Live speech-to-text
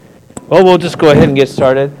Well, we'll just go ahead and get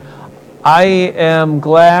started. I am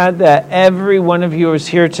glad that every one of you is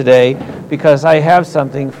here today because I have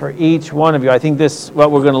something for each one of you. I think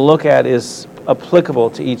what we're going to look at is applicable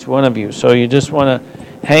to each one of you. So you just want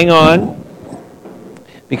to hang on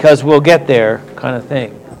because we'll get there kind of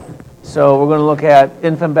thing. So we're going to look at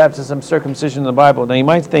infant baptism, circumcision in the Bible. Now you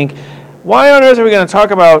might think, why on earth are we going to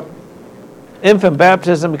talk about infant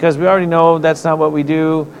baptism? Because we already know that's not what we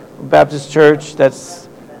do. Baptist church, that's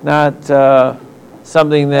not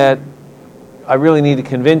something that I really need to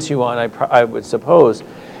convince you on, I would suppose.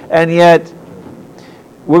 And yet,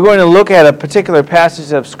 we're going to look at a particular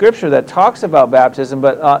passage of Scripture that talks about baptism,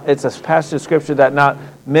 but it's a passage of Scripture that not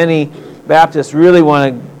many Baptists really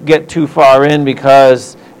want to get too far in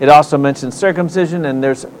because it also mentions circumcision, and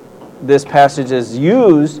this passage is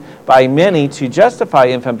used by many to justify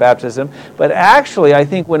infant baptism. But actually, I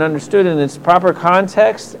think when understood in its proper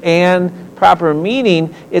context and proper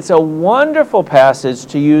meaning, it's a wonderful passage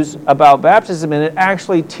to use about baptism, and it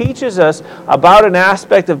actually teaches us about an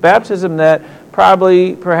aspect of baptism that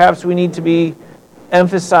perhaps we need to be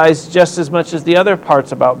emphasized just as much as the other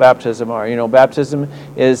parts about baptism are. You know, baptism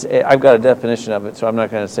is, I've got a definition of it, so I'm not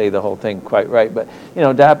going to say the whole thing quite right, but, you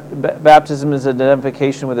know, baptism is an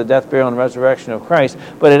identification with the death, burial, and resurrection of Christ,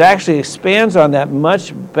 but it actually expands on that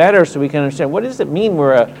much better so we can understand what does it mean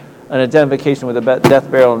we're an identification with the death,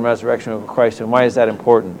 burial, and resurrection of Christ, and why is that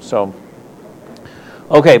important? So,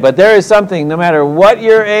 okay, but there is something, no matter what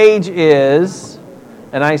your age is,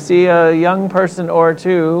 and I see a young person or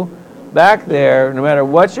two back there, no matter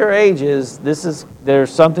what your age is, there's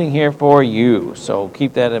something here for you. So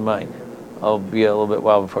keep that in mind. I'll be a little bit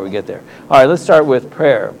while before we get there. All right, let's start with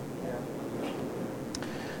prayer.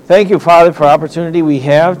 Thank you, Father, for the opportunity we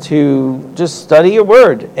have to just study your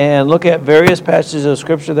word and look at various passages of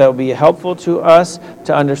Scripture that will be helpful to us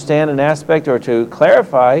to understand an aspect or to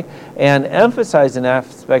clarify and emphasize an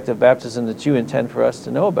aspect of baptism that you intend for us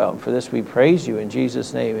to know about. And for this we praise you in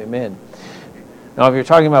Jesus' name, amen. Now, if you're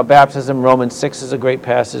talking about baptism, Romans 6 is a great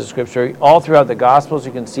passage of Scripture. All throughout the Gospels,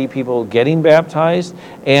 you can see people getting baptized,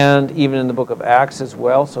 and even in the book of Acts as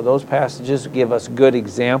well. So those passages give us good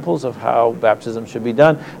examples of how baptism should be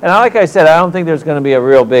done. And like I said, I don't think there's going to be a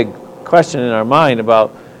real big question in our mind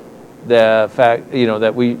about the fact, you know,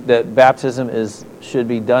 that baptism should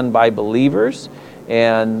be done by believers,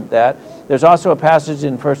 and that there's also a passage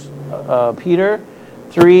in 1 Peter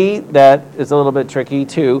 3 that is a little bit tricky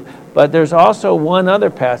too. But there's also one other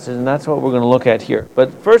passage, and that's what we're going to look at here.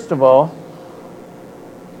 But first of all,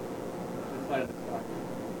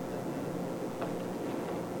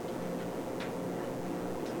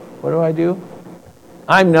 what do I do?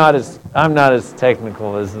 I'm not as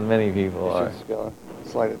technical as many people are. Just go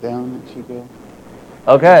slide it down. It should go.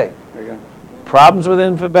 Okay. There you go. Problems with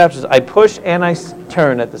infant baptism. I push and I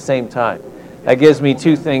turn at the same time. That gives me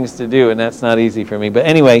two things to do, and that's not easy for me. But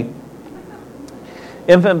anyway,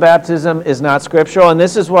 infant baptism is not scriptural, and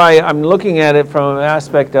this is why I'm looking at it from an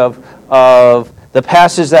aspect of the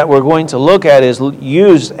passage that we're going to look at is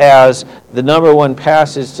used as the number one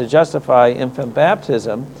passage to justify infant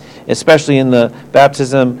baptism, especially in the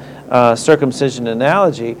baptism circumcision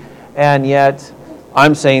analogy, and yet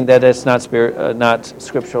I'm saying that it's not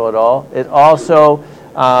scriptural at all. It also,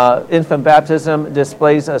 infant baptism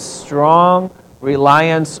displays a strong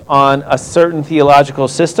reliance on a certain theological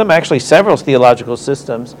system, actually several theological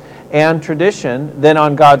systems, and tradition than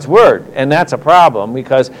on God's Word. And that's a problem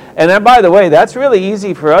because, and then by the way, that's really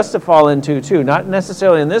easy for us to fall into too, not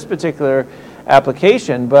necessarily in this particular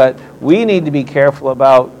application, but we need to be careful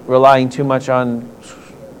about relying too much on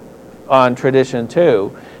tradition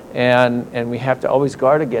too, and we have to always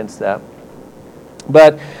guard against that.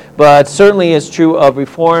 But certainly it's true of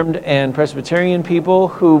Reformed and Presbyterian people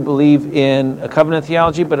who believe in a covenant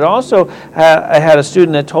theology. But it also, I had a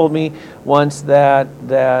student that told me once that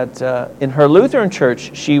in her Lutheran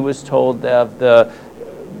church, she was told of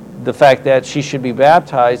the fact that she should be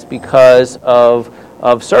baptized because of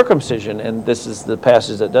circumcision, and this is the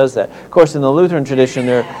passage that does that. Of course, in the Lutheran tradition,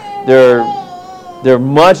 they're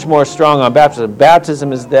much more strong on baptism.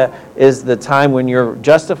 Baptism is the time when you're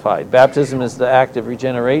justified. Baptism is the act of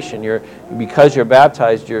regeneration. Because you're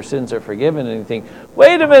baptized, your sins are forgiven. And you think,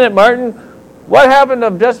 wait a minute, Martin, what happened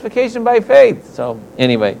to justification by faith? So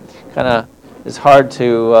anyway, kind of it's hard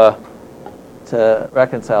to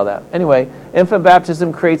reconcile that. Anyway, infant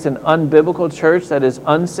baptism creates an unbiblical church that is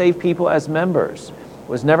unsaved people as members. It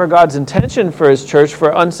was never God's intention for His church for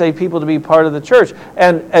unsaved people to be part of the church,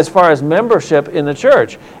 and as far as membership in the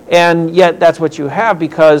church. And yet that's what you have,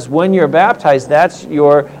 because when you're baptized, that's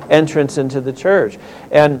your entrance into the church.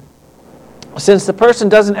 And since the person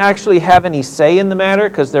doesn't actually have any say in the matter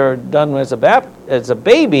because they're done as a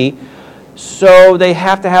baby, so they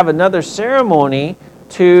have to have another ceremony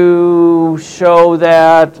to show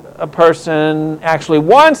that a person actually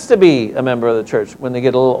wants to be a member of the church when they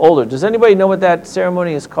get a little older. Does anybody know what that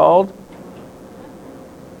ceremony is called?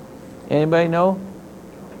 Anybody know?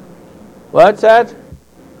 What's that?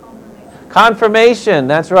 Confirmation,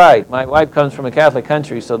 that's right. My wife comes from a Catholic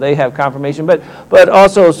country, so they have confirmation, but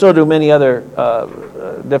also so do many other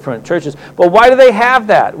different churches. But why do they have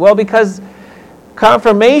that? Well, because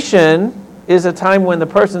confirmation is a time when the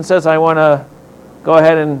person says, I want to go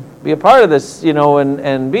ahead and be a part of this,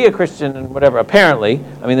 and be a Christian and whatever, apparently.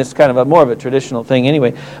 I mean, this is kind of more of a traditional thing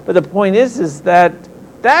anyway. But the point is that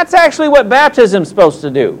that's actually what baptism is supposed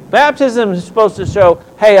to do. Baptism is supposed to show,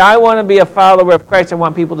 hey, I want to be a follower of Christ. I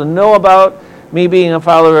want people to know about me being a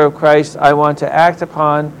follower of Christ. I want to act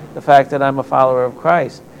upon the fact that I'm a follower of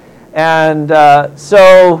Christ. And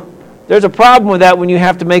so there's a problem with that when you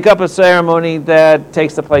have to make up a ceremony that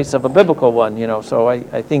takes the place of a biblical one. So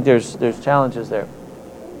I think there's challenges there.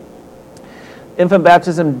 Infant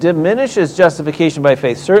baptism diminishes justification by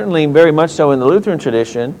faith, certainly very much so in the Lutheran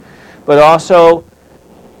tradition, but also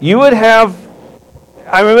you would have,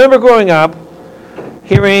 I remember growing up,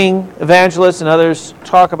 hearing evangelists and others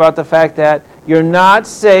talk about the fact that you're not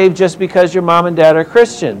saved just because your mom and dad are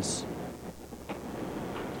Christians.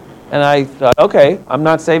 And I thought, okay, I'm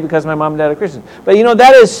not saved because my mom and dad are Christians. But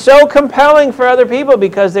that is so compelling for other people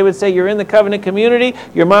because they would say, you're in the covenant community,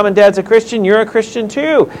 your mom and dad's a Christian, you're a Christian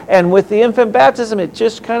too. And with the infant baptism, it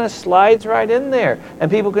just kind of slides right in there. And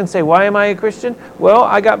people can say, why am I a Christian? Well,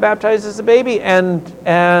 I got baptized as a baby and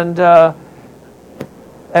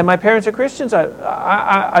my parents are Christians.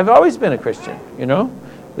 I've always been a Christian,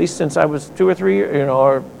 at least since I was 2 or 3,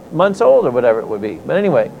 or months old or whatever it would be. But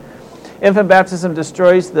anyway, infant baptism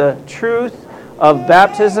destroys the truth of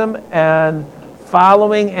baptism and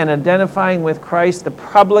following and identifying with Christ, the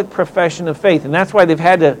public profession of faith. And that's why they've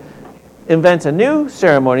had to invent a new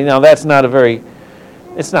ceremony. Now, it's not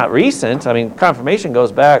recent. I mean, confirmation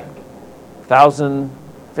goes back 1,000,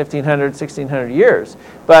 1,500, 1,600 years.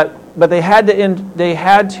 But they had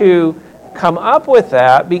to come up with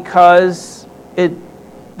that because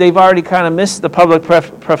they've already kind of missed the public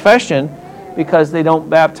profession because they don't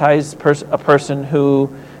baptize a person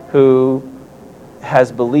who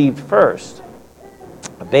has believed first.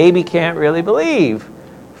 A baby can't really believe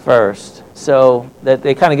first, so that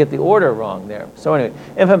they kind of get the order wrong there. So anyway,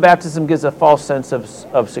 infant baptism gives a false sense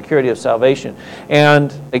of security of salvation.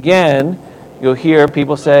 And again, you'll hear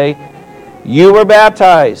people say, you were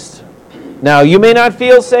baptized. Now, you may not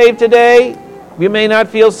feel saved today. You may not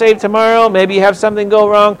feel saved tomorrow. Maybe you have something go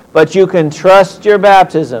wrong, but you can trust your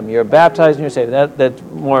baptism. You're baptized and you're saved. That's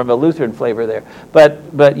more of a Lutheran flavor there.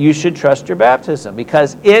 But you should trust your baptism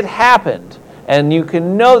because it happened, and you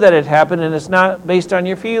can know that it happened, and it's not based on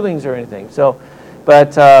your feelings or anything. So,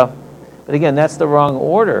 but again, that's the wrong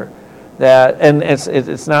order. And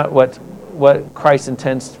it's not what Christ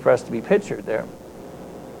intends for us to be pictured there.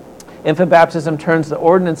 Infant baptism turns the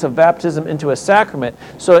ordinance of baptism into a sacrament.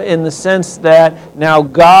 So in the sense that now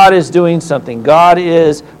God is doing something. God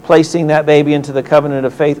is placing that baby into the covenant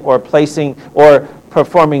of faith or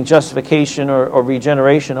performing justification or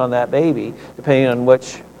regeneration on that baby, depending on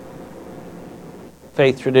which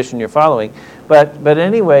faith tradition you're following. But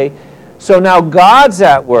anyway, so now God's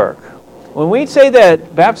at work. When we say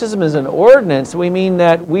that baptism is an ordinance, we mean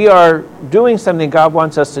that we are doing something God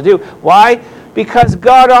wants us to do. Why? Because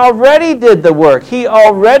God already did the work. He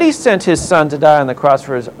already sent His Son to die on the cross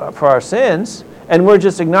for our sins. And we're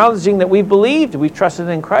just acknowledging that we've believed, we've trusted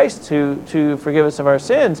in Christ to forgive us of our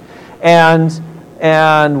sins.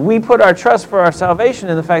 And we put our trust for our salvation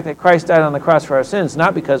in the fact that Christ died on the cross for our sins,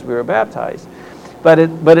 not because we were baptized.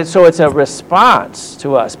 So it's a response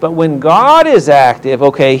to us. But when God is active,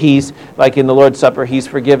 okay, He's, like in the Lord's Supper, He's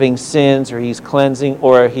forgiving sins, or He's cleansing,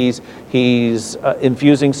 or He's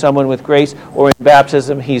infusing someone with grace, or in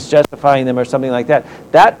baptism, He's justifying them, or something like that.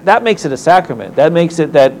 That makes it a sacrament. That makes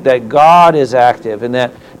it that God is active, and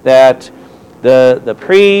that the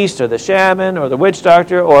priest, or the shaman, or the witch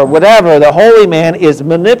doctor, or whatever, the holy man, is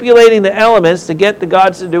manipulating the elements to get the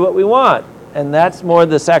gods to do what we want. And that's more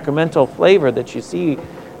the sacramental flavor that you see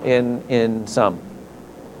in some.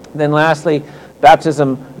 Then lastly,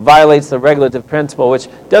 baptism violates the regulative principle, which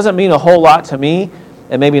doesn't mean a whole lot to me,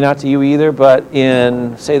 and maybe not to you either, but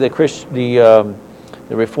in, say, the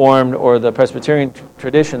Reformed or the Presbyterian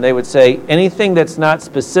tradition, they would say anything that's not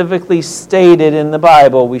specifically stated in the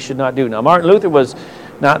Bible we should not do. Now, Martin Luther was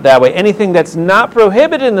not that way. Anything that's not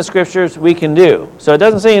prohibited in the Scriptures, we can do. So it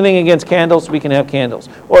doesn't say anything against candles, we can have candles.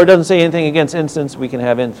 Or it doesn't say anything against incense, we can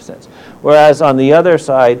have incense. Whereas on the other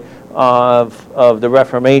side of the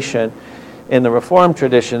Reformation, in the Reformed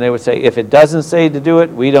tradition, they would say, if it doesn't say to do it,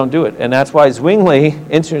 we don't do it. And that's why Zwingli,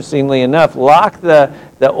 interestingly enough, locked the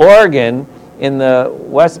organ in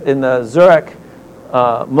the Zurich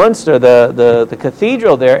Munster, the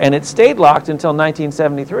cathedral there, and it stayed locked until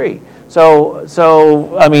 1973.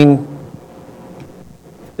 So I mean,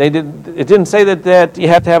 it didn't say that you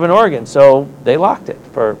have to have an organ, so they locked it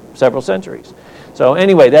for several centuries. So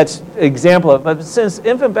anyway, that's an example of, but since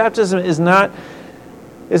infant baptism is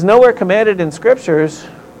nowhere commanded in Scriptures,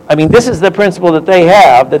 I mean, this is the principle that they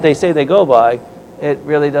have, that they say they go by, it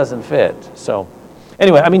really doesn't fit. So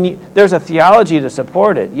anyway, I mean, there's a theology to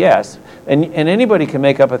support it, yes, and anybody can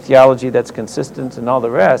make up a theology that's consistent and all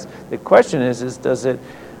the rest. The question is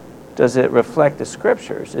does it reflect the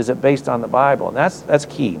Scriptures? Is it based on the Bible? And that's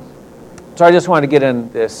key. So I just want to get in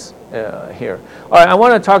this here. All right, I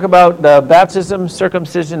want to talk about the baptism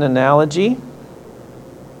circumcision analogy.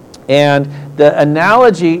 And the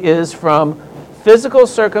analogy is from physical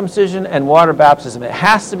circumcision and water baptism. It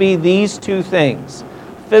has to be these two things.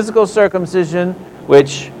 Physical circumcision,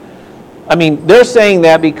 which, I mean, they're saying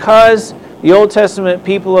that because the Old Testament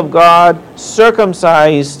people of God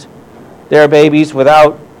circumcised their babies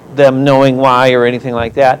without them knowing why or anything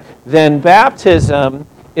like that, then baptism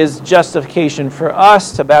is justification for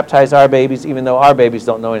us to baptize our babies even though our babies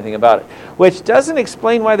don't know anything about it, which doesn't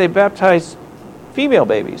explain why they baptize female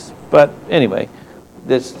babies. But anyway,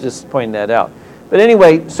 this just pointing that out. But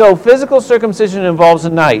anyway, so physical circumcision involves a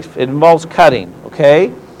knife. It involves cutting,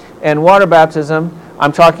 okay? And water baptism,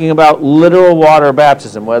 I'm talking about literal water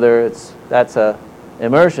baptism, whether that's a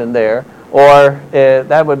immersion there, or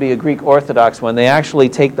that would be a Greek Orthodox one. They actually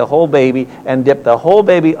take the whole baby and dip the whole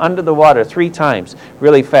baby under the water 3 times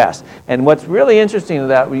really fast. And what's really interesting is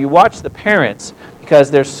that when you watch the parents, because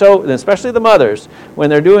they're so, especially the mothers, when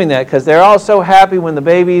they're doing that, because they're all so happy when the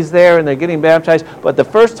baby's there and they're getting baptized, but the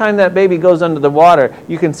first time that baby goes under the water,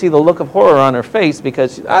 you can see the look of horror on her face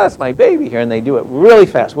because, that's my baby here, and they do it really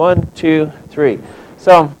fast. 1, 2, 3.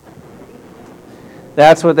 So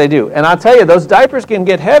that's what they do. And I'll tell you, those diapers can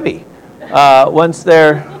get heavy once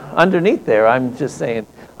they're underneath there. I'm just saying.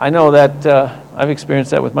 I know that I've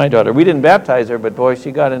experienced that with my daughter. We didn't baptize her, but boy,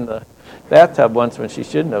 she got in the bathtub once when she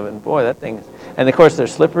shouldn't have, and boy, that thing. And of course, they're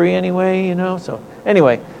slippery anyway, So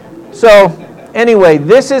anyway,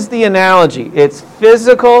 this is the analogy. It's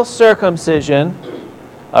physical circumcision,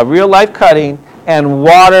 a real life cutting, and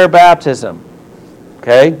water baptism.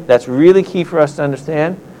 Okay, that's really key for us to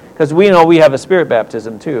understand, because we know we have a spirit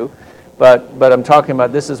baptism too. But I'm talking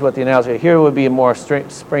about, this is what the analogy here would be, a more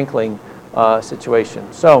sprinkling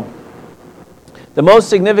situation. So the most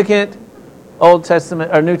significant Old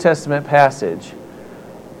Testament or New Testament passage.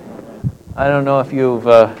 I don't know if you've,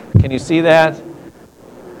 can you see that?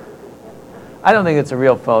 I don't think it's a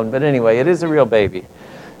real phone, but anyway, it is a real baby.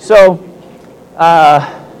 So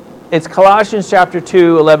it's Colossians chapter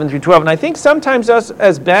 2, 11 through 12. And I think sometimes us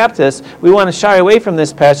as Baptists, we want to shy away from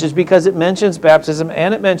this passage because it mentions baptism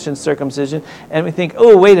and it mentions circumcision. And we think,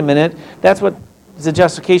 oh, wait a minute, that's what the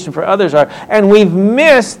justification for others are. And we've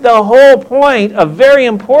missed the whole point, a very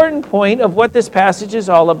important point of what this passage is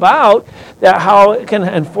all about, that how it can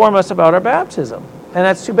inform us about our baptism. And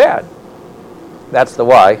that's too bad. That's the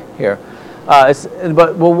why here.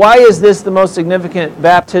 Why is this the most significant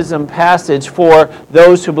baptism passage for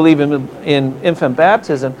those who believe in infant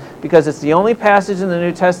baptism? Because it's the only passage in the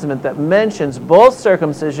New Testament that mentions both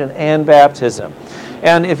circumcision and baptism.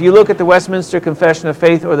 And if you look at the Westminster Confession of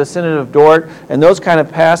Faith or the Synod of Dort and those kind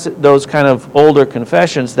of older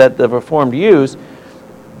confessions that the Reformed use,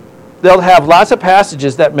 they'll have lots of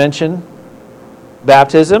passages that mention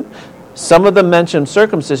baptism. Some of them mention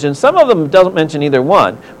circumcision. Some of them don't mention either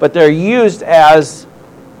one, but they're used as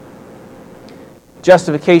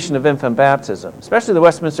justification of infant baptism, especially the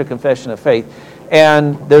Westminster Confession of Faith.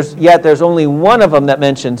 And there's only one of them that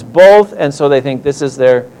mentions both, and so they think this is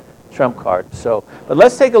their trump card. But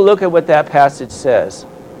let's take a look at what that passage says.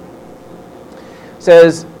 It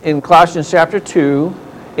says in Colossians chapter 2,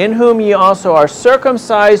 in whom ye also are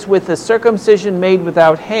circumcised with the circumcision made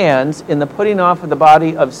without hands, in the putting off of the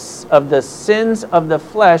body of the sins of the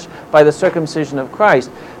flesh by the circumcision of Christ,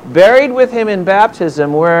 buried with him in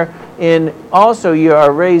baptism, wherein also ye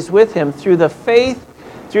are raised with him through the faith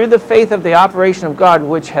of the operation of God,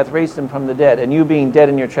 which hath raised him from the dead. And you being dead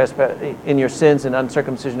in your sins and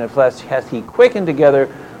uncircumcision of flesh, hath he quickened together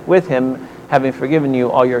with him, having forgiven you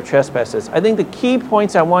all your trespasses. I think the key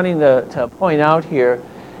points I'm wanting to point out here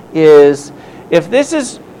is if this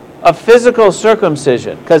is a physical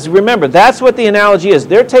circumcision, because remember, that's what the analogy is.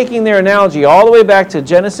 They're taking their analogy all the way back to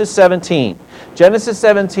Genesis 17. Genesis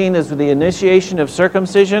 17 is the initiation of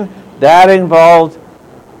circumcision. That involved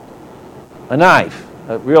a knife,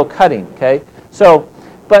 a real cutting, okay? So,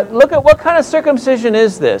 but look at what kind of circumcision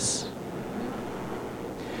is this?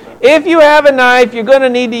 If you have a knife, you're going to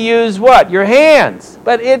need to use what? Your hands.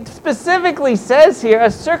 But it specifically says here,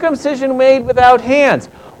 a circumcision made without hands.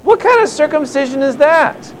 What kind of circumcision is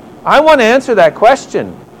that? I want to answer that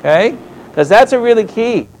question, okay? Because that's a really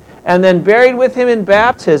key. And then buried with him in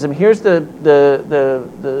baptism. Here's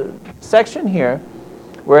the section here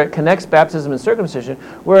where it connects baptism and circumcision,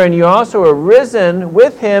 wherein you also are risen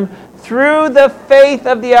with him through the faith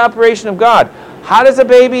of the operation of God. How does a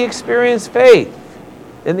baby experience faith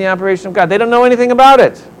in the operation of God? They don't know anything about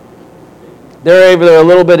it. They're either a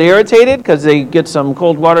little bit irritated because they get some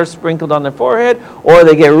cold water sprinkled on their forehead, or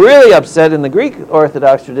they get really upset in the Greek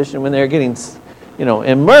Orthodox tradition when they're getting,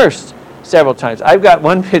 immersed several times. I've got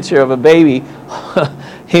one picture of a baby.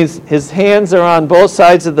 His hands are on both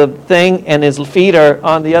sides of the thing, and his feet are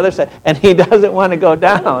on the other side, and he doesn't want to go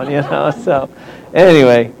down. So,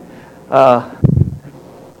 anyway,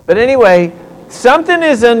 something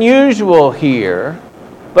is unusual here.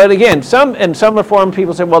 But again, some Reformed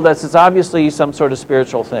people say, well, this is obviously some sort of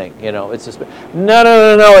spiritual thing. No,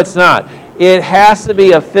 it's not. It has to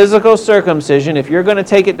be a physical circumcision if you're going to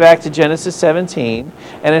take it back to Genesis 17,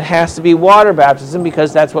 and it has to be water baptism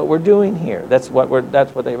because that's what we're doing here. That's what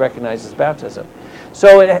they recognize as baptism.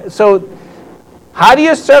 So how do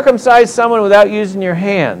you circumcise someone without using your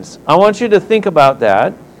hands? I want you to think about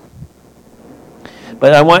that.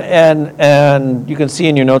 But I want, and you can see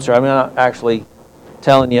in your notes here, I'm not actually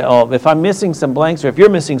telling you, if I'm missing some blanks, or if you're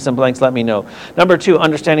missing some blanks, let me know. Number 2,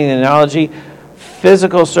 understanding the analogy,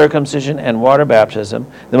 physical circumcision and water baptism.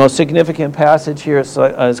 The most significant passage here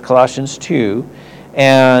is Colossians 2.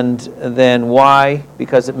 And then why?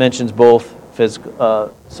 Because it mentions both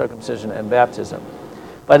physical circumcision and baptism.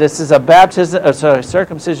 But this is a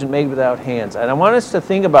circumcision made without hands. And I want us to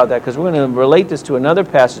think about that because we're going to relate this to another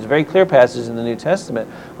passage, a very clear passage in the New Testament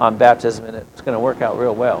on baptism, and it's going to work out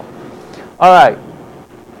real well. All right.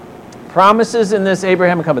 Promises in this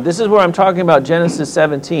Abrahamic covenant. This is where I'm talking about Genesis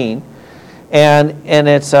 17, and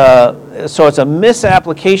it's a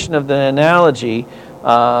misapplication of the analogy.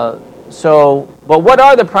 But what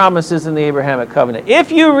are the promises in the Abrahamic covenant?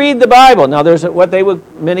 If you read the Bible, now there's what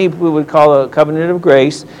many would call a covenant of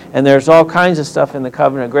grace, and there's all kinds of stuff in the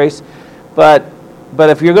covenant of grace. But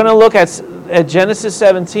if you're going to look at Genesis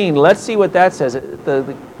 17, let's see what that says.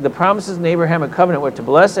 The promises in the Abrahamic covenant were to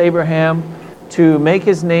bless Abraham, to make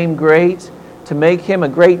his name great, to make him a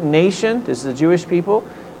great nation, this is the Jewish people,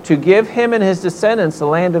 to give him and his descendants the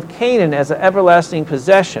land of Canaan as an everlasting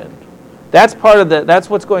possession. That's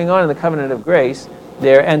what's going on in the covenant of grace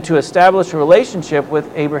there, and to establish a relationship with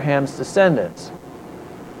Abraham's descendants.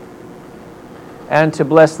 And to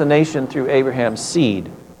bless the nation through Abraham's seed.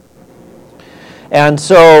 And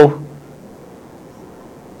so,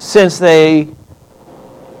 since they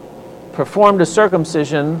performed a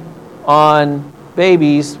circumcision on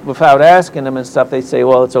babies without asking them and stuff, they say,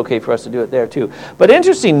 well, it's okay for us to do it there too. But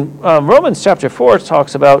interesting, Romans chapter 4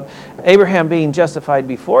 talks about Abraham being justified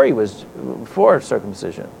before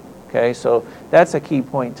circumcision. Okay, so that's a key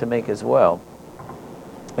point to make as well.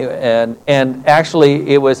 And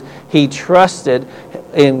actually, he trusted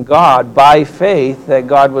in God by faith that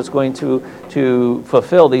God was going to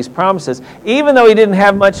fulfill these promises, even though he didn't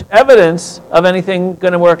have much evidence of anything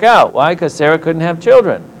going to work out. Why? Because Sarah couldn't have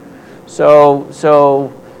children.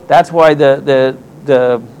 So that's why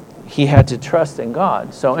he had to trust in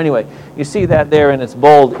God. So anyway, you see that there, and it's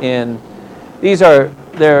bold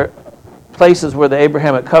they're places where the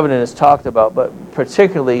Abrahamic covenant is talked about, but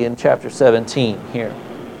particularly in chapter 17 here.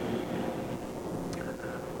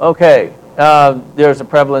 Okay, there's a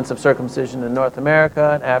prevalence of circumcision in North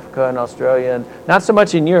America, and Africa, and Australia, and not so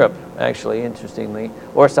much in Europe, actually, interestingly,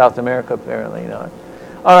 or South America, apparently not.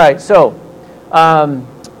 All right, so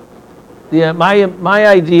my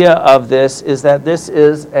idea of this is that this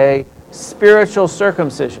is a spiritual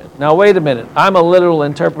circumcision. Now, wait a minute. I'm a literal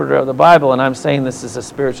interpreter of the Bible, and I'm saying this is a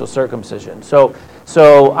spiritual circumcision.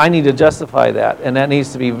 So I need to justify that, and that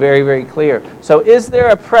needs to be very, very clear. So is there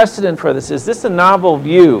a precedent for this? Is this a novel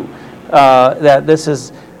view that this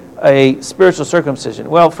is a spiritual circumcision?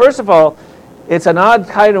 Well, first of all, it's an odd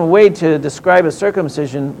kind of way to describe a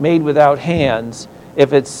circumcision made without hands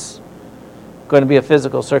if it's going to be a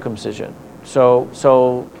physical circumcision.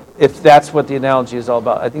 So if that's what the analogy is all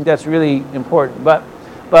about. I think that's really important. But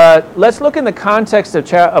But let's look in the context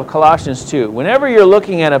of Colossians 2. Whenever you're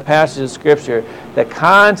looking at a passage of Scripture, the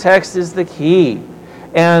context is the key.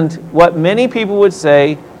 And what many people would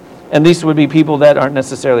say, and these would be people that aren't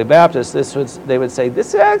necessarily Baptists, they would say,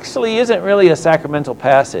 this actually isn't really a sacramental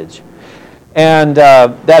passage. And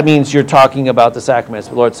that means you're talking about the sacraments,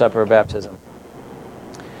 the Lord's Supper or baptism.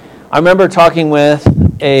 I remember talking with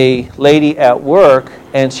a lady at work,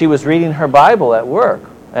 and she was reading her Bible at work.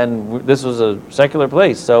 And this was a secular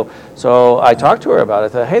place. So I talked to her about it. I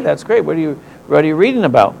thought, hey, that's great. What are you reading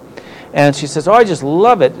about? And she says, I just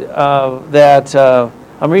love it that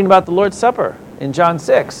I'm reading about the Lord's Supper in John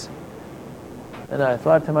 6. And I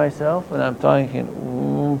thought to myself, and I'm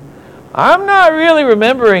thinking, I'm not really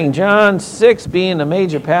remembering John 6 being a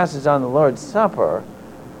major passage on the Lord's Supper.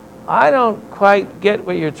 I don't quite get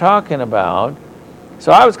what you're talking about.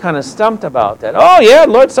 So I was kind of stumped about that. Oh yeah,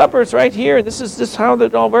 Lord's Supper is right here. This is how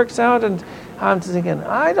it all works out. And I'm thinking,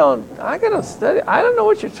 I gotta study. I don't know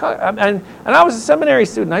what you're talking. And I was a seminary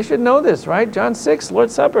student. I should know this, right? John 6,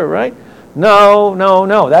 Lord's Supper, right?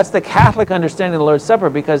 No. That's the Catholic understanding of the Lord's Supper,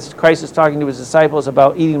 because Christ is talking to his disciples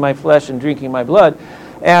about eating my flesh and drinking my blood.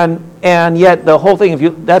 And yet the whole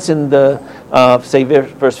thing, that's in the, say,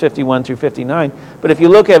 verse 51 through 59. But if you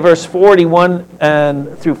look at verse 41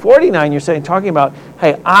 and through 49, you're talking about,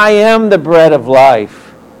 hey, I am the bread of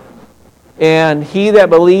life. And he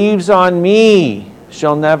that believes on me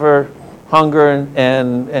shall never hunger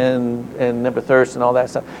and never thirst and all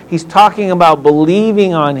that stuff. He's talking about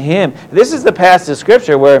believing on him. This is the passage of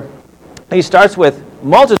Scripture where he starts with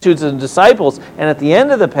multitudes of disciples, and at the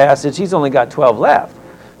end of the passage, he's only got 12 left.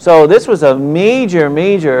 So this was a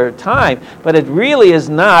major time, but it really is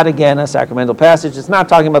not, again, a sacramental passage. It's not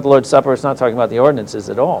talking about the Lord's Supper. It's not talking about the ordinances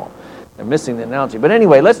at all. They're missing the analogy. But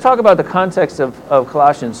anyway, let's talk about the context of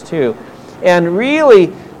Colossians 2. And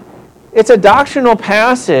really, it's a doctrinal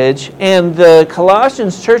passage, and the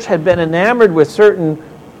Colossians church had been enamored with certain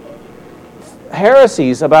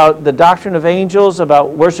heresies about the doctrine of angels,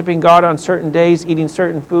 about worshiping God on certain days, eating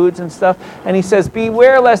certain foods and stuff. And he says,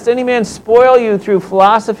 beware lest any man spoil you through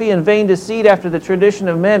philosophy and vain deceit, after the tradition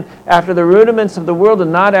of men, after the rudiments of the world,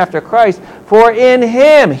 and not after Christ. For in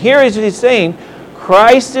him, here is what he's saying,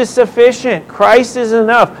 Christ is sufficient. Christ is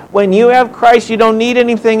enough. When you have Christ, you don't need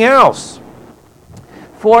anything else.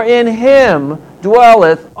 For in him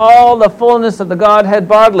dwelleth all the fullness of the Godhead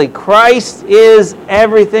bodily. Christ is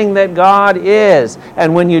everything that God is.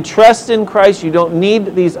 And when you trust in Christ, you don't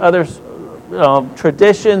need these other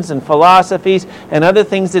traditions and philosophies and other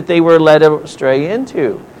things that they were led astray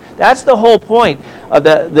into. That's the whole point of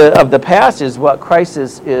the passage, what Christ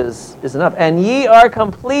is enough. And ye are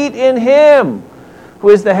complete in him, who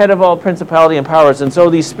is the head of all principality and powers. And so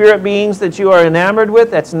these spirit beings that you are enamored with,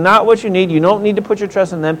 that's not what you need. You don't need to put your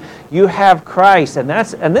trust in them. You have Christ. And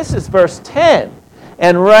this is verse 10.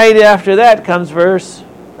 And right after that comes verse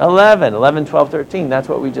 11, 12, 13. That's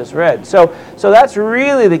what we just read. So that's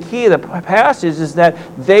really the key of the passage, is that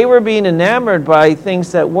they were being enamored by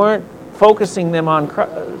things that weren't focusing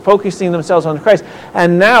themselves on Christ.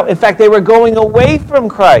 And now, in fact, they were going away from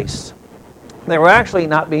Christ. They were actually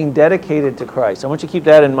not being dedicated to Christ. I want you to keep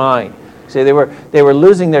that in mind. See, they were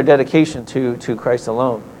losing their dedication to Christ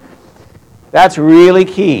alone. That's really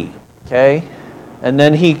key. Okay? And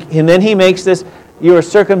then he makes this, you are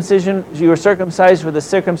circumcised with a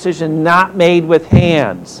circumcision not made with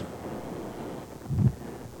hands.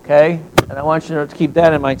 Okay? And I want you to keep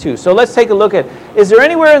that in mind too. So let's take a look at, is there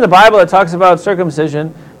anywhere in the Bible that talks about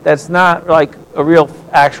circumcision that's not like a real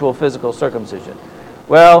actual physical circumcision?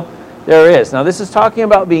 Well, there is. Now, this is talking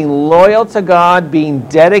about being loyal to God, being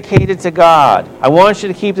dedicated to God. I want you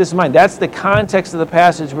to keep this in mind. That's the context of the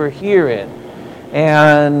passage we're here in.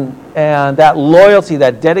 And that loyalty,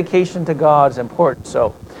 that dedication to God is important.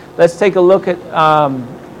 So let's take a look at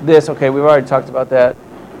this. Okay, we've already talked about that.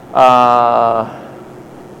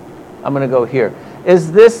 I'm going to go here.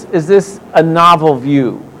 Is this a novel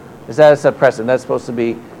view? Is that a suppressant? That's supposed to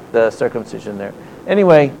be the circumcision there.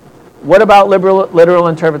 Anyway, what about literal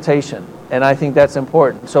interpretation? And I think that's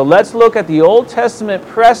important. So let's look at the Old Testament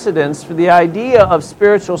precedents for the idea of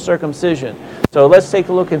spiritual circumcision. So let's take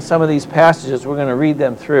a look in some of these passages. We're going to read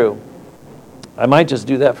them through. I might just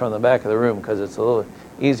do that from the back of the room because it's a little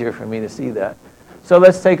easier for me to see that. So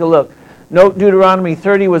let's take a look. Note Deuteronomy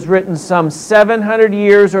 30 was written some 700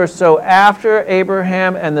 years or so after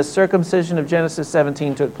Abraham and the circumcision of Genesis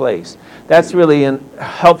 17 took place. That's really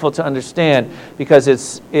helpful to understand because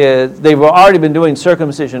they've already been doing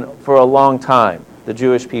circumcision for a long time. The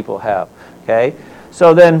Jewish people have. Okay?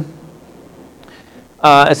 So then,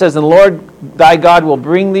 It says, "And the Lord thy God will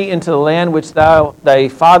bring thee into the land which thy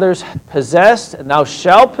fathers possessed, and thou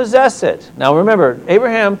shalt possess it." Now remember,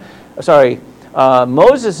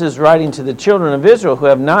 Moses is writing to the children of Israel who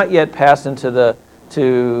have not yet passed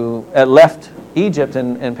left Egypt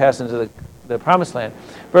and passed into the promised land.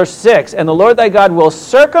 Verse 6, "And the Lord thy God will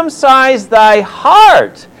circumcise thy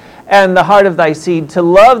heart and the heart of thy seed, to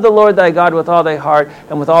love the Lord thy God with all thy heart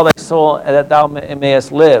and with all thy soul, that thou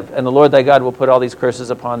mayest live. And the Lord thy God will put all these curses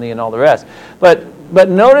upon thee," and all the rest. But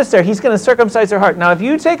notice there, he's going to circumcise their heart. Now, if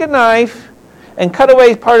you take a knife and cut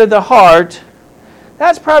away part of the heart,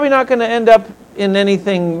 that's probably not going to end up in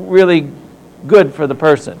anything really good for the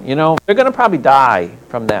person. You know, they're going to probably die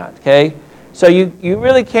from that, okay? So you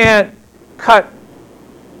really can't cut.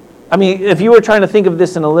 I mean, if you were trying to think of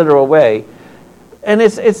this in a literal way, and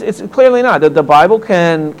it's clearly not. The Bible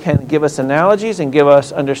can give us analogies and give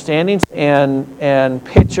us understandings and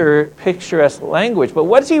picturesque language. But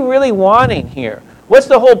what's he really wanting here? What's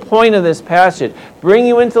the whole point of this passage? Bring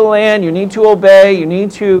you into the land, you need to obey, you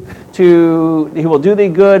need to he will do thee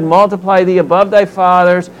good, multiply thee above thy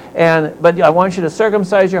fathers, but I want you to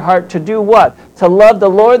circumcise your heart to do what? To love the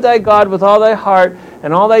Lord thy God with all thy heart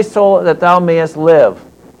and all thy soul, that thou mayest live.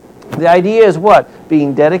 The idea is what?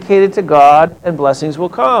 Being dedicated to God, and blessings will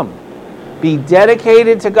come. Be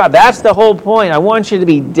dedicated to God. That's the whole point. I want you to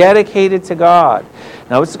be dedicated to God.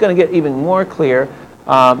 Now, this is going to get even more clear.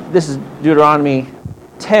 This is Deuteronomy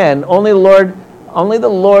 10. Only the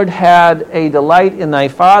Lord had a delight in thy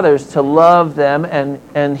fathers to love them,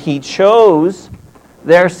 and he chose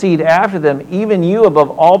their seed after them, even you above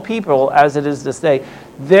all people, as it is this day.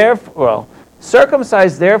 Therefore,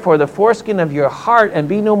 circumcise therefore the foreskin of your heart, and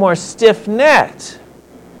be no more stiff-necked.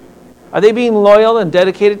 Are they being loyal and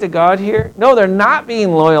dedicated to God here? No, they're not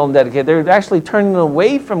being loyal and dedicated. They're actually turning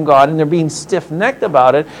away from God, and they're being stiff-necked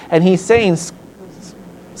about it. And he's saying,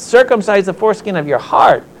 circumcise the foreskin of your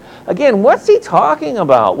heart. Again, what's he talking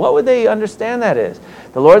about? What would they understand that is?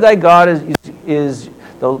 The Lord thy God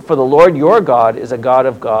for the Lord your God is a God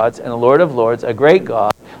of gods, and a Lord of lords, a great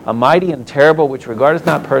God, a mighty and terrible, which regardeth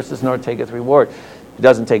not persons, nor taketh reward. He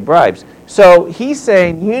doesn't take bribes. So he's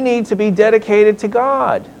saying you need to be dedicated to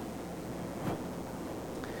God.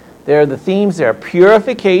 There are the themes there: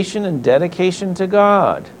 purification and dedication to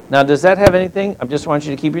God. Now, does that have anything? I just want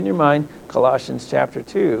you to keep in your mind Colossians chapter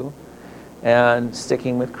 2 and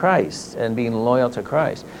sticking with Christ and being loyal to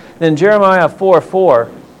Christ. Then Jeremiah 4:4,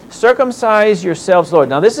 circumcise yourselves, Lord.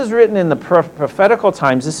 Now, this is written in the prophetical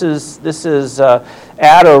times. This is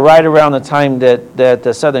at or right around the time that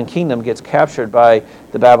the southern kingdom gets captured by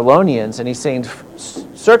the Babylonians. And he's saying,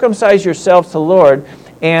 circumcise yourselves to the Lord,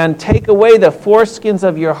 and take away the foreskins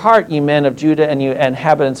of your heart, ye men of Judah and you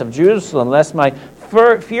inhabitants of Jerusalem, lest my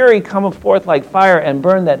fury come forth like fire and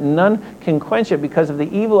burn, that none can quench it because of the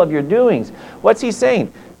evil of your doings. What's he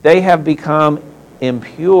saying? They have become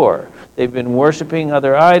impure. They've been worshiping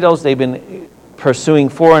other idols. They've been pursuing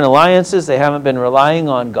foreign alliances. They haven't been relying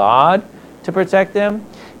on God to protect them.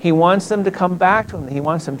 He wants them to come back to him. He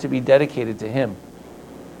wants them to be dedicated to him.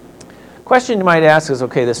 Question you might ask is,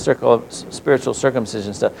 okay, this circle of spiritual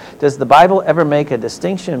circumcision stuff, does the Bible ever make a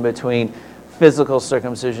distinction between physical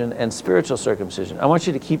circumcision and spiritual circumcision? I want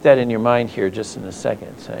you to keep that in your mind here just in a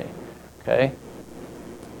second. Okay?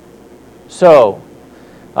 So,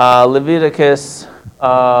 Leviticus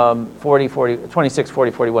 26,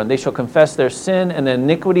 40, 41. They shall confess their sin and the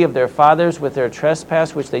iniquity of their fathers with their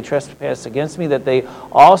trespass, which they trespass against me, that they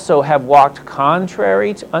also have walked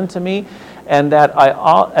contrary unto me, and that I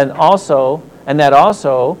also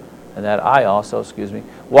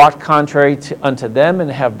walked contrary unto them,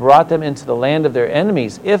 and have brought them into the land of their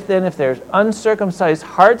enemies. If their uncircumcised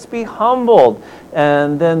hearts be humbled,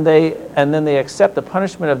 and then they accept the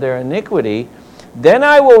punishment of their iniquity, then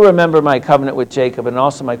I will remember my covenant with Jacob, and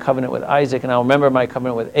also my covenant with Isaac, and I will remember my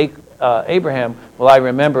covenant with Abraham. Will I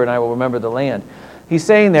remember, and I will remember the land. He's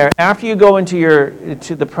saying there, after you go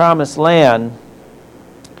into the promised land,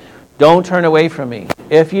 don't turn away from me.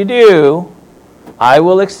 If you do, I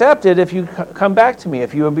will accept it if you come back to me.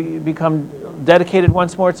 If you become dedicated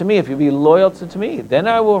once more to me, if you be loyal to me, then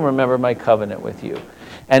I will remember my covenant with you.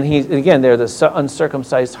 And again, there, the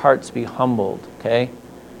uncircumcised hearts be humbled. Okay.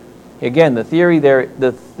 Again, the theory there,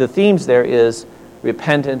 the themes there is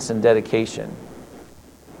repentance and dedication.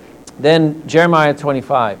 Then Jeremiah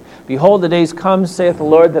 25. Behold, the days come, saith the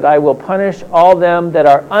Lord, that I will punish all them that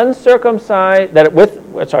are uncircumcised,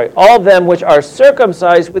 all them which are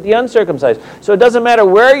circumcised with the uncircumcised. So it doesn't matter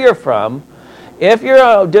where you're from. If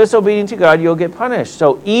you're disobedient to God, you'll get punished.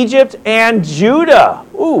 So Egypt and Judah.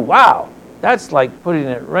 Ooh, wow. That's like putting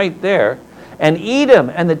it right there. and Edom,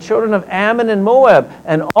 and the children of Ammon and Moab,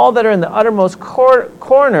 and all that are in the uttermost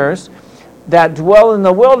corners that dwell in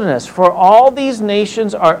the wilderness. For all these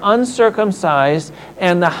nations are uncircumcised,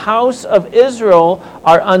 and the house of Israel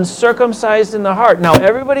are uncircumcised in the heart. Now,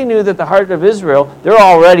 everybody knew that the heart of Israel, they're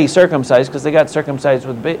already circumcised because they got circumcised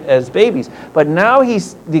as babies. But now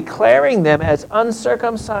he's declaring them as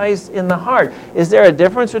uncircumcised in the heart. Is there a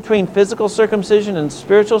difference between physical circumcision and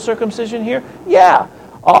spiritual circumcision here? Yeah.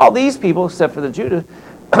 All these people, except for the Judah,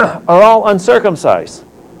 are all uncircumcised.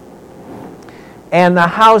 And the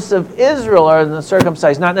house of Israel are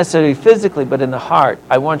circumcised, not necessarily physically, but in the heart.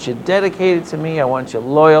 I want you dedicated to me. I want you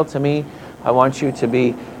loyal to me. I want you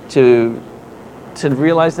to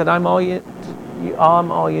realize that I'm all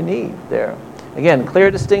you need there. Again,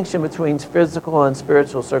 clear distinction between physical and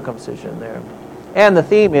spiritual circumcision there. And the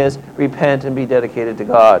theme is repent and be dedicated to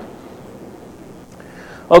God.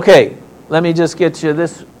 Okay, let me just get you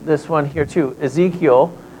this one here too.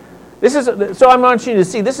 Ezekiel. So I want you to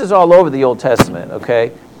see, this is all over the Old Testament,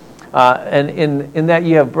 okay? And in that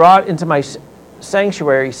you have brought into my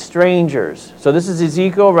sanctuary strangers. So this is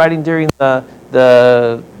Ezekiel writing during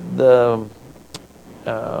the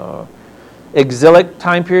exilic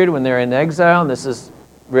time period when they're in exile, and this is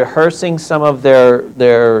rehearsing some of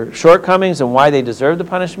their shortcomings and why they deserve the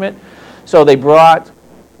punishment. So they brought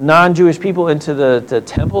non-Jewish people into the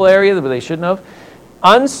temple area where they shouldn't have.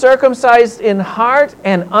 Uncircumcised in heart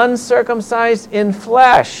and uncircumcised in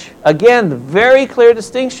flesh. Again, the very clear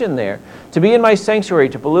distinction there. To be in my sanctuary,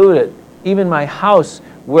 to pollute it, even my house,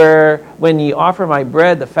 where when ye offer my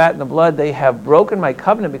bread, the fat and the blood, they have broken my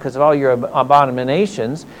covenant because of all your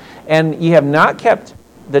abominations. And ye have not kept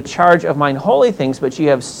the charge of mine holy things, but ye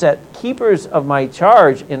have set keepers of my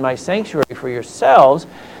charge in my sanctuary for yourselves.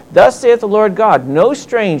 Thus saith the Lord God, no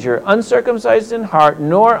stranger, uncircumcised in heart,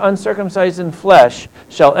 nor uncircumcised in flesh,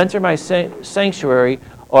 shall enter my sanctuary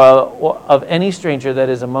or of any stranger that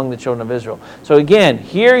is among the children of Israel. So again,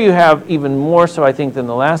 here you have even more so, I think, than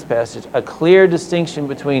the last passage, a clear distinction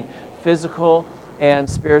between physical and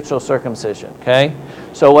spiritual circumcision. Okay?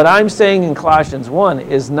 So what I'm saying in Colossians 1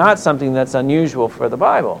 is not something that's unusual for the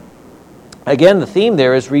Bible. Again, the theme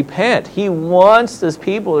there is repent. He wants his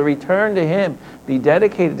people to return to him, be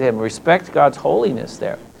dedicated to him, respect God's holiness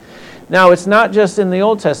there. Now, it's not just in the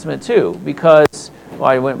Old Testament, too, because, well,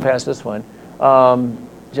 I went past this one.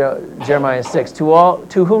 Jeremiah 6,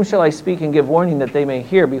 to whom shall I speak and give warning that they may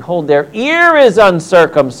hear? Behold, their ear is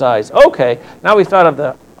uncircumcised. Okay, now we thought of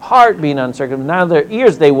the heart being uncircumcised. Now their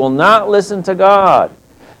ears, they will not listen to God.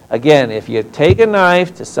 Again, if you take a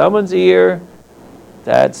knife to someone's ear,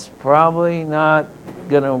 that's probably not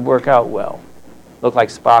going to work out well. Look like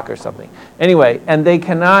Spock or something. Anyway, and they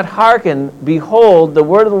cannot hearken. Behold, the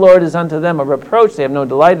word of the Lord is unto them a reproach. They have no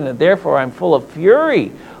delight in it. Therefore, I'm full of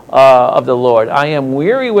fury of the Lord. I am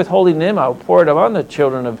weary with holding them. I will pour it upon the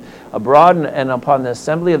children of abroad and upon the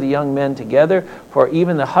assembly of the young men together. For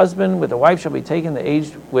even the husband with the wife shall be taken, the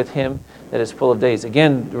aged with him that is full of days.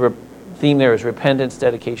 Again, the theme there is repentance,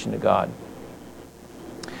 dedication to God.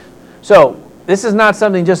 So, this is not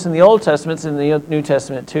something just in the Old Testament, it's in the New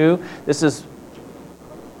Testament too. This is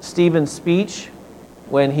Stephen's speech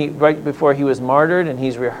when right before he was martyred, and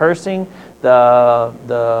he's rehearsing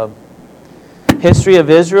the history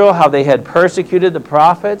of Israel, how they had persecuted the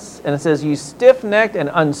prophets. And it says, you stiff-necked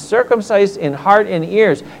and uncircumcised in heart and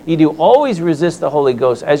ears, ye do always resist the Holy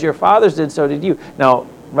Ghost. As your fathers did, so did you. Now,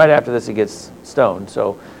 right after this, he gets stoned.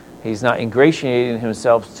 So he's not ingratiating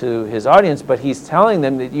himself to his audience, but he's telling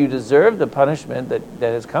them that you deserve the punishment that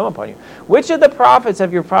has come upon you. Which of the prophets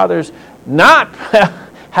have your fathers not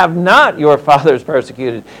have not your fathers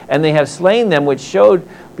persecuted? And they have slain them, which showed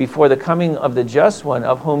before the coming of the just one,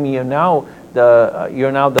 of whom you're now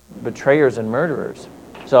the betrayers and murderers.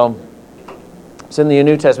 So it's in the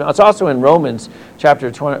New Testament. It's also in Romans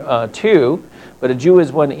chapter 2. But a Jew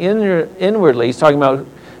is one inwardly. He's talking about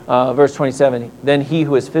verse 27, then he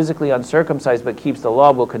who is physically uncircumcised but keeps the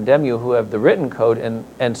law will condemn you who have the written code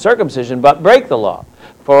and circumcision but break the law.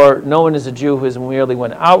 For no one is a Jew who is merely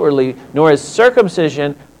one outwardly, nor is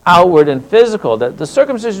circumcision outward and physical. The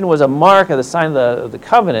circumcision was a mark of the sign of the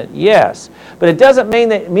covenant, yes. But it doesn't mean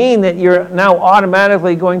that you're now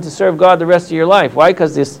automatically going to serve God the rest of your life. Why?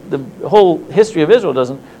 Because the whole history of Israel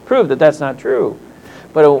doesn't prove that that's not true.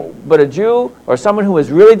 But a Jew or someone who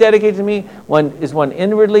is really dedicated to me is one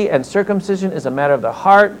inwardly, and circumcision is a matter of the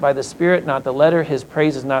heart by the Spirit, not the letter. His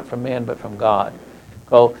praise is not from man, but from God.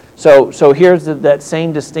 So here's that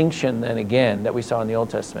same distinction then again that we saw in the Old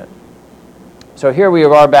Testament. So here we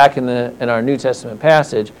are back in our New Testament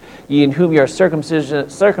passage. Ye in whom you are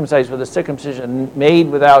circumcised with a circumcision made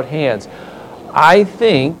without hands. I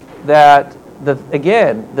think that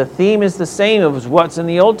again, the theme is the same as what's in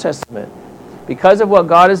the Old Testament. Because of what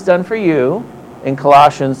God has done for you, in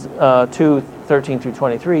Colossians 2:13 through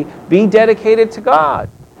 23, be dedicated to God,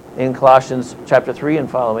 in Colossians chapter 3 and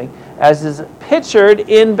following, as is pictured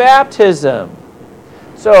in baptism.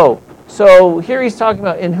 So here he's talking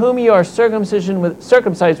about, in whom you are circumcised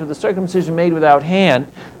with the circumcision made without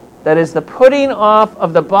hand, that is the putting off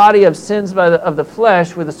of the body of sins of the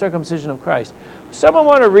flesh with the circumcision of Christ. Someone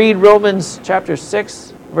want to read Romans chapter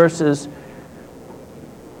 6, verses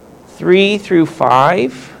 3 through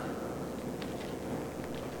 5?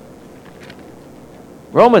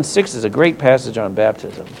 Romans 6 is a great passage on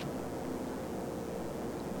baptism.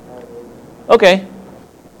 Okay.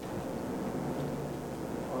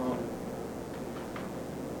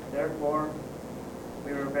 Therefore,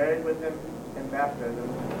 we were buried with him in baptism,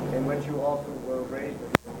 in which you also were raised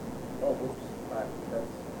with him. Oh, oops.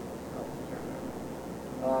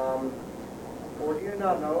 For do you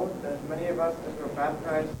not know that as many of us as were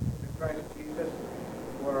baptized into Christ Jesus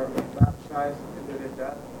were baptized into his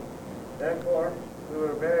death? Therefore, we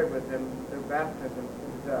were buried with him through baptism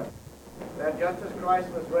into death, that just as Christ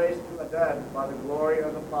was raised from the dead by the glory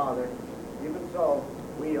of the Father, even so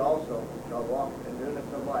we also shall walk in newness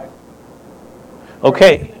of life.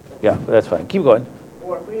 Okay. Yeah, that's fine. Keep going.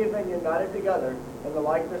 For if we have been united together in the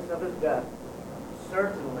likeness of his death,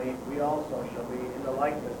 certainly we also shall be in the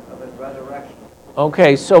likeness of his resurrection.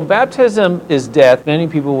 Okay, so baptism is death. Many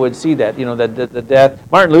people would see that, that the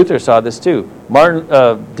death. Martin Luther saw this too.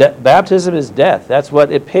 Baptism is death. That's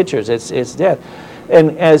what it pictures. It's death.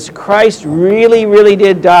 And as Christ really, really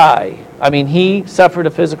did die, I mean, he suffered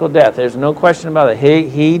a physical death. There's no question about it.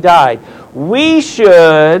 He died. We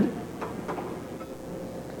should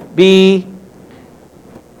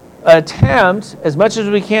attempt as much as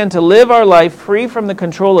we can to live our life free from the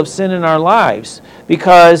control of sin in our lives,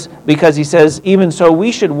 because he says, even so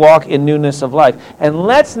we should walk in newness of life. And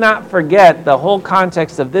let's not forget the whole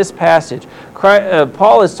context of this passage.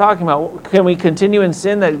 Paul is talking about, can we continue in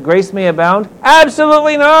sin that grace may abound?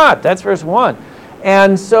 Absolutely not. That's verse 1.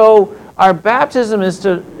 And so our baptism is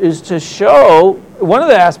to show, one of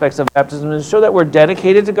the aspects of baptism is to show that we're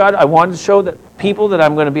dedicated to God. I want to show that people that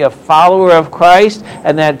I'm going to be a follower of Christ,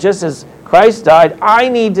 and that just as Christ died, I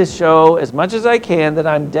need to show as much as I can that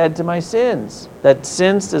I'm dead to my sins. That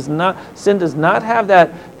sin does not have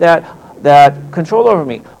that control over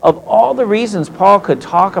me. Of all the reasons Paul could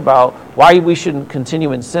talk about why we shouldn't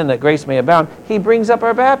continue in sin that grace may abound, he brings up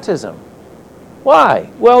our baptism. Why?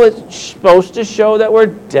 Well, it's supposed to show that we're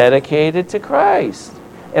dedicated to Christ.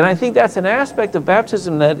 And I think that's an aspect of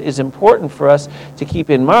baptism that is important for us to keep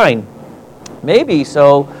in mind. Maybe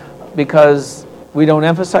so because we don't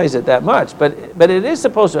emphasize it that much. But it is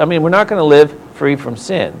supposed to. I mean, we're not going to live free from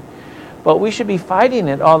sin. But we should be fighting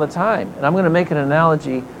it all the time. And I'm going to make an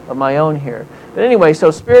analogy of my own here. But anyway,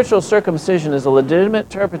 so spiritual circumcision is a legitimate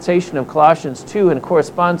interpretation of Colossians 2 and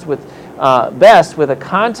corresponds with best with a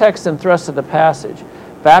context and thrust of the passage.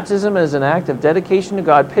 Baptism is an act of dedication to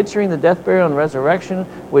God, picturing the death, burial, and resurrection,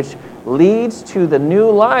 which leads to the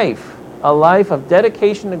new life, a life of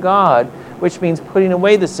dedication to God, which means putting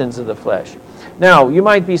away the sins of the flesh. Now, you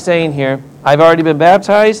might be saying here, I've already been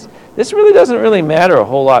baptized. This really doesn't really matter a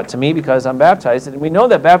whole lot to me because I'm baptized, and we know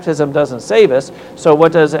that baptism doesn't save us, so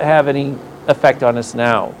what does it have any effect on us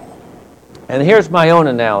now? And here's my own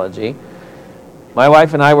analogy. My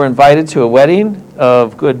wife and I were invited to a wedding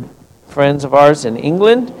of good friends of ours in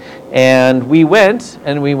England, and we went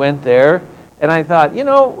there, and I thought,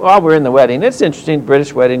 while we're in the wedding, it's interesting,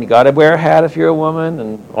 British wedding, you got to wear a hat if you're a woman,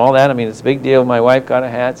 and all that. I mean, it's a big deal. My wife got a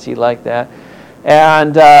hat, she liked that.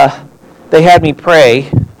 And they had me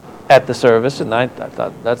pray at the service, and I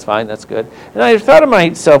thought, that's fine, that's good. And I thought to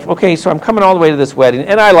myself, okay, so I'm coming all the way to this wedding,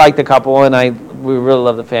 and I like the couple, and we really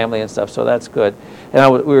love the family and stuff, so that's good.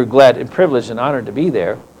 And we were glad and privileged and honored to be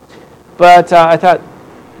there. But I thought,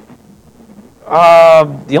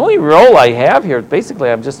 the only role I have here, basically,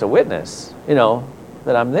 I'm just a witness,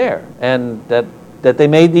 that I'm there, and that they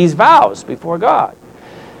made these vows before God.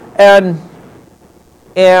 And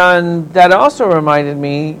that also reminded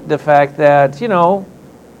me the fact that,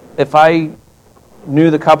 if I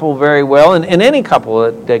knew the couple very well, and any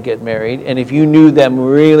couple that get married, and if you knew them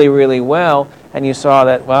really, really well, and you saw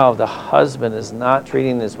that, wow, the husband is not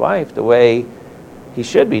treating his wife the way he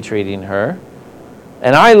should be treating her,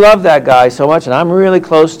 and I love that guy so much, and I'm really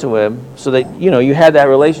close to him, so that, you had that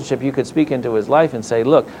relationship, you could speak into his life and say,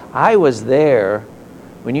 look, I was there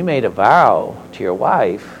when you made a vow to your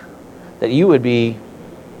wife that you would be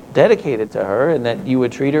dedicated to her and that you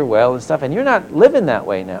would treat her well and stuff, and you're not living that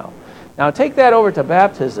way now. Now take that over to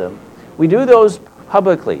baptism. We do those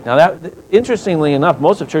publicly. Now, that, interestingly enough,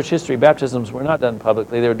 most of church history, baptisms were not done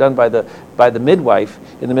publicly. They were done by the midwife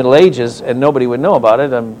in the Middle Ages, and nobody would know about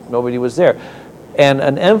it, and nobody was there. And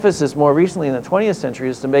an emphasis more recently in the 20th century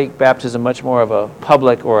is to make baptism much more of a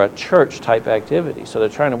public or a church-type activity. So they're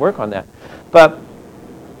trying to work on that. But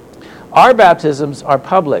our baptisms are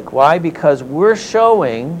public. Why? Because we're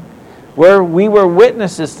showing where we were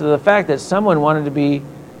witnesses to the fact that someone wanted to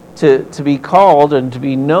be called and to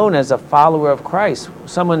be known as a follower of Christ,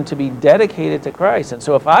 someone to be dedicated to Christ. And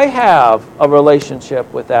so if I have a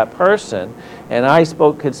relationship with that person and I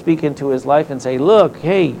could speak into his life and say, look,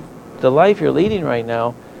 hey, the life you're leading right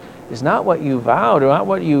now is not what you vowed or not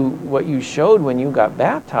what you showed when you got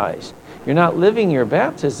baptized. You're not living your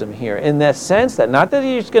baptism here in the sense that not that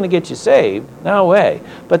he's going to get you saved, no way,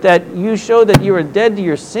 but that you show that you are dead to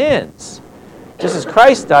your sins. Just as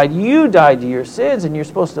Christ died, you died to your sins, and you're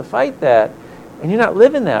supposed to fight that, and you're not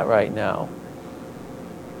living that right now.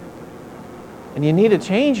 And you need to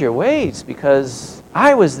change your ways because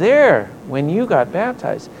I was there when you got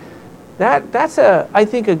baptized. That's I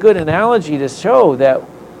think, a good analogy to show that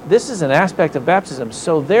this is an aspect of baptism.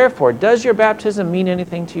 So therefore, does your baptism mean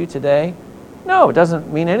anything to you today? No, it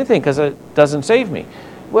doesn't mean anything because it doesn't save me.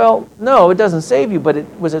 Well, no, it doesn't save you, but it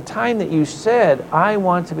was a time that you said, I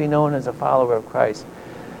want to be known as a follower of Christ.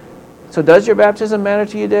 So does your baptism matter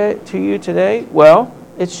to you today? Well,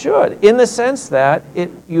 it should, in the sense that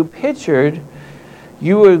you pictured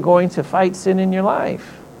you were going to fight sin in your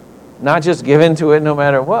life, not just give in to it no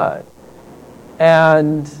matter what.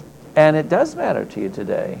 And it does matter to you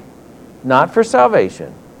today, not for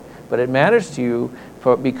salvation, but it matters to you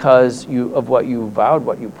because of what you vowed,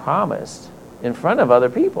 what you promised in front of other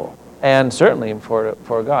people, and certainly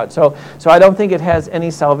for God. So I don't think it has any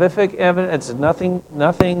salvific evidence. It's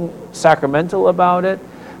nothing sacramental about it,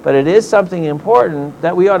 but it is something important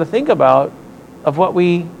that we ought to think about of what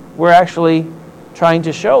we were actually trying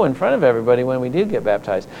to show in front of everybody when we did get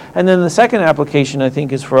baptized. And then the second application, I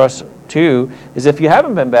think, is for us too, is if you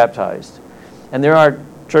haven't been baptized. And there are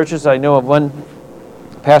churches, I know of one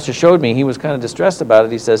pastor showed me, he was kind of distressed about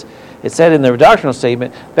it. He says, it said in the doctrinal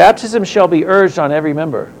statement, baptism shall be urged on every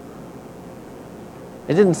member.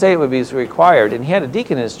 It didn't say it would be required. And he had a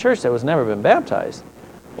deacon in his church that was never been baptized.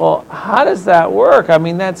 Well, how does that work? I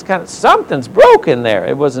mean, that's kind of, something's broken there.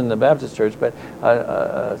 It wasn't the Baptist church, but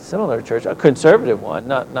a similar church, a conservative one,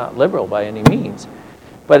 not liberal by any means.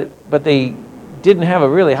 But they didn't have a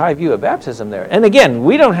really high view of baptism there. And again,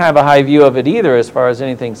 we don't have a high view of it either as far as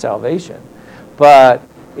anything salvation. But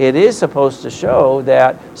it is supposed to show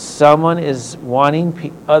that someone is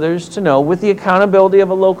wanting others to know, with the accountability of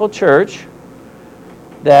a local church,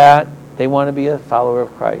 that they want to be a follower of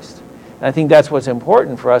Christ. And I think that's what's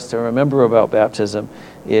important for us to remember about baptism,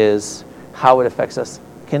 is how it affects us,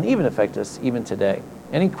 can even affect us even today.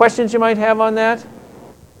 Any questions you might have on that?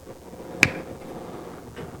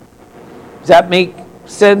 Does that make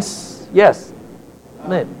sense? Yes.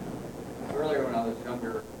 Earlier when I was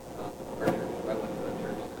younger, I went to the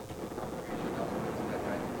church congregation that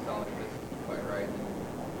kind of solid business quite right.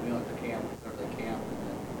 And we went to camp, went to camp, and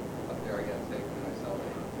then up there I got saved and I saw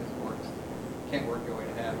that this works. You can't work your way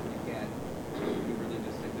to heaven. You can't be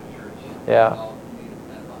religious in the church. Yeah. All you need to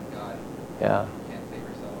depend on God. Yeah. You can't save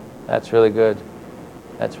yourself. That's really good.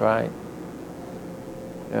 That's right.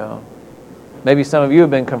 Yeah. Maybe some of you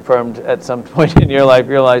have been confirmed at some point in your life,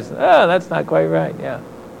 realize, that's not quite right. Yeah.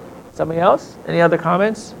 Somebody else? Any other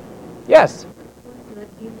comments? Yes. The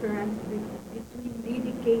difference between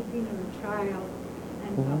dedicating a child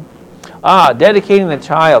and dedicating the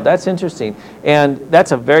child. That's interesting. And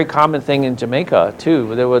that's a very common thing in Jamaica, too,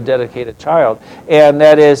 where they will dedicate a child. And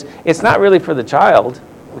that is, it's not really for the child,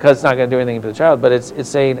 because it's not going to do anything for the child, but it's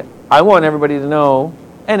saying, I want everybody to know,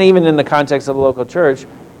 and even in the context of the local church,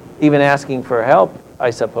 even asking for help,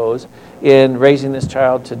 I suppose, in raising this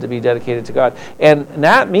child to be dedicated to God. And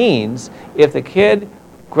that means if the kid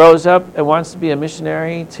grows up and wants to be a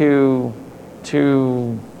missionary to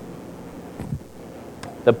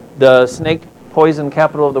the snake poison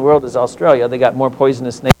capital of the world is Australia. They got more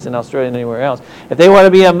poisonous snakes in Australia than anywhere else. If they want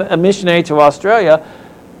to be a missionary to Australia,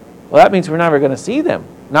 well, that means we're never going to see them.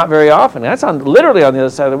 Not very often. That's literally on the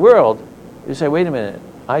other side of the world. You say, wait a minute.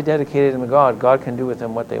 I dedicated them to God. God can do with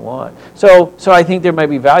them what they want. So I think there might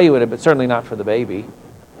be value in it, but certainly not for the baby.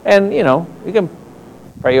 And, you can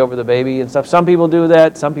pray over the baby and stuff. Some people do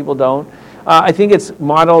that. Some people don't. I think it's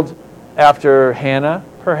modeled after Hannah,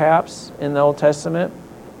 perhaps, in the Old Testament.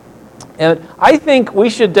 And I think we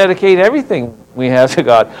should dedicate everything we have to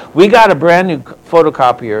God. We got a brand new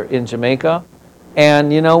photocopier in Jamaica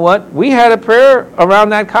And you know what? We had a prayer around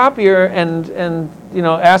that copier and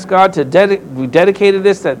asked God to we dedicated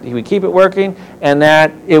this, that He would keep it working, and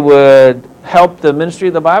that it would help the ministry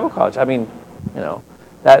of the Bible College. I mean,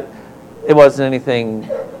 that it wasn't anything,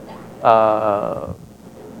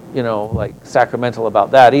 like sacramental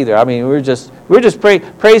about that either. I mean, we're just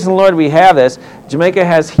praising the Lord we have this. Jamaica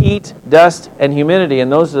has heat, dust, and humidity,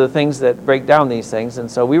 and those are the things that break down these things.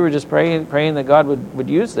 And so we were just praying that God would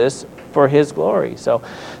use this for His glory. So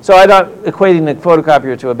I'm not equating the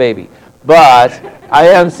photocopier to a baby, but I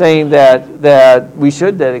am saying that we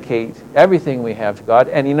should dedicate everything we have to God.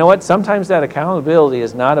 And you know what? Sometimes that accountability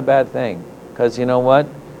is not a bad thing, because you know what?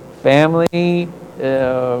 Family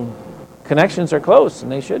connections are close,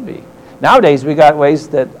 and they should be. Nowadays, we got ways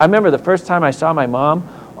that... I remember the first time I saw my mom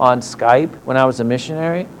on Skype when I was a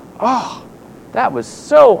missionary. Oh, that was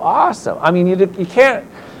so awesome. I mean,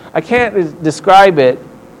 I can't describe it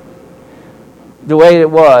the way it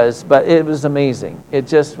was, but it was amazing. It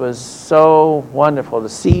just was so wonderful to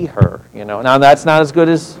see her, Now, that's not as good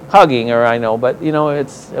as hugging her, I know, but,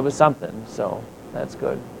 it was something. So that's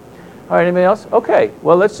good. All right, anybody else? Okay,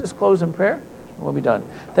 well, let's just close in prayer. We'll be done.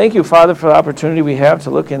 Thank you, Father, for the opportunity we have to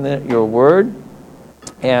look in your Word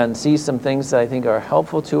and see some things that I think are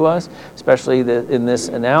helpful to us, especially in this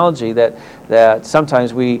analogy that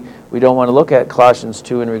sometimes we don't want to look at Colossians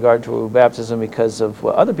 2 in regard to baptism because of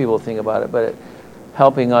what other people think about it, but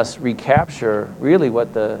helping us recapture really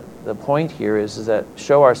what the point here is that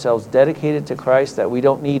show ourselves dedicated to Christ, that we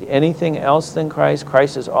don't need anything else than Christ.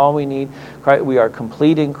 Christ is all we need. We are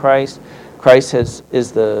complete in Christ. Christ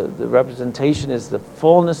is the representation, is the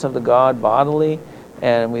fullness of the God bodily,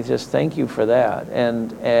 and we just thank you for that,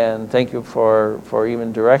 and thank you for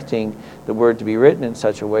even directing the Word to be written in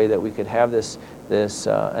such a way that we could have this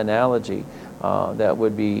analogy that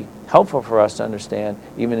would be helpful for us to understand,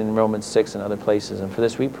 even in Romans 6 and other places. And for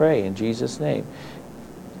this we pray in Jesus' name.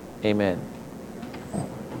 Amen.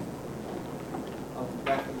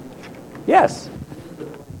 Yes.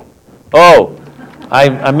 Oh.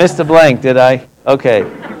 I missed a blank, did I? Okay.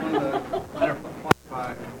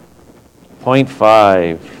 Point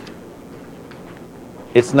 5.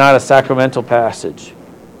 It's not a sacramental passage.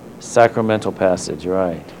 Sacramental passage,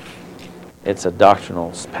 right. It's a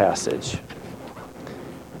doctrinal passage.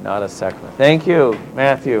 Not a sacrament. Thank you,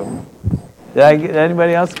 Matthew. Did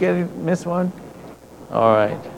anybody else miss one? All right.